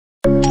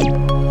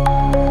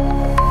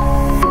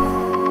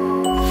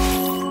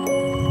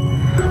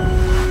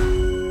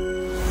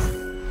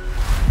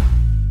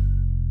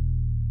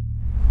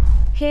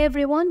Hey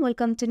everyone,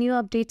 welcome to new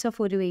updates of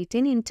Odoo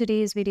 18. In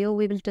today's video,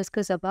 we will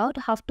discuss about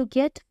how to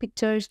get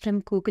pictures from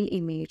Google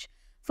Image.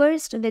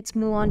 First, let's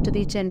move on to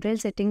the general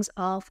settings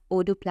of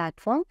Odoo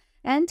platform.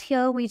 And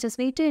here we just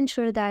need to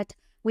ensure that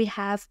we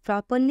have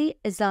properly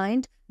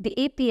assigned the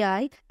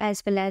API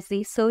as well as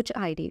the search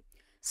ID.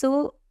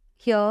 So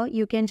here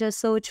you can just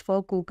search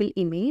for Google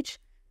Image.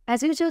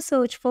 As you just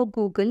search for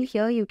Google,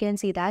 here you can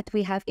see that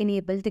we have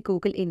enabled the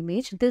Google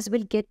Image. This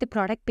will get the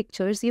product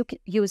pictures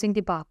using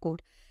the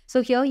barcode.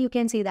 So here you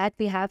can see that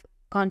we have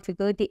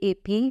configured the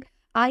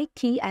API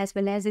key as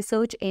well as the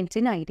search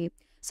engine ID.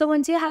 So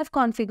once you have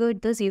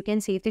configured this, you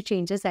can save the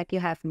changes that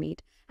you have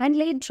made. And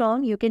later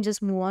on, you can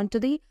just move on to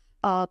the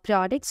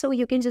product. So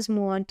you can just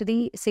move on to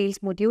the sales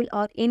module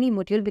or any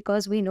module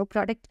because we know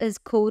product is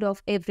core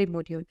of every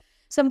module.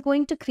 So I'm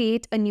going to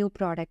create a new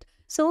product.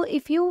 So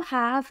if you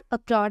have a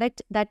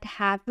product that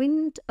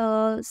haven't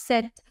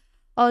set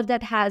or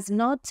that has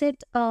not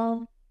set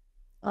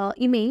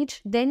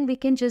image, then we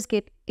can just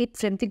get it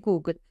from the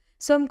Google.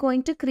 So I'm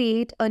going to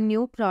create a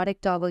new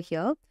product over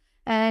here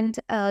and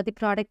the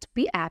product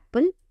be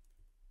Apple.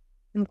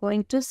 I'm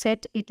going to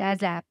set it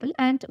as Apple,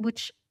 and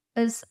which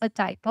is a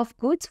type of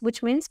goods,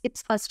 which means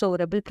it's a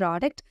storable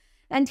product.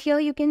 And here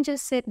you can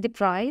just set the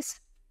price.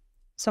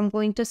 So I'm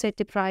going to set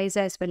the price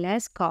as well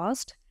as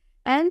cost.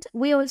 And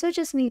we also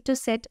just need to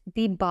set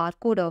the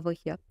barcode over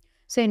here.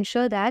 So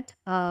ensure that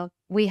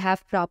we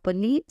have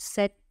properly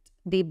set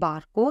the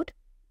barcode.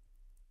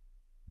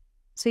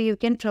 So you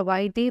can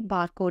provide the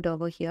barcode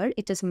over here.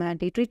 It is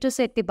mandatory to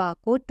set the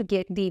barcode to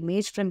get the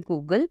image from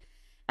Google.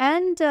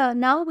 And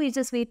now we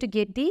just need to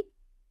get the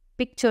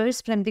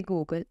pictures from the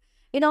Google.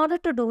 In order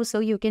to do so,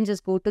 you can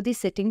just go to the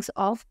settings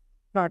of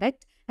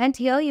product. And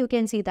here you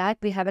can see that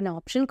we have an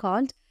option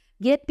called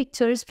Get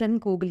Pictures from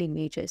Google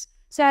Images.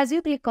 So as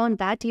you click on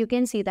that, you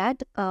can see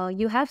that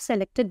you have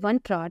selected one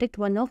product,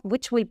 one of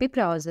which will be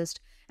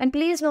processed. And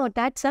please note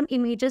that some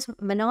images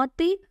may not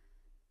be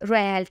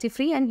royalty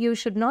free and you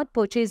should not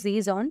purchase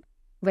these on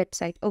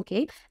website.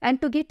 Okay. And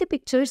to get the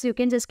pictures, you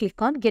can just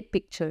click on Get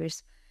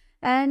Pictures.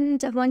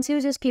 And once you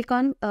just click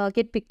on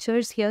Get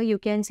Pictures here, you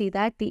can see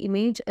that the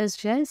image is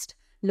just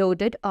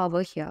loaded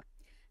over here.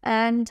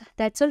 And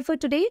that's all for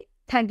today.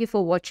 Thank you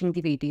for watching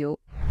the video.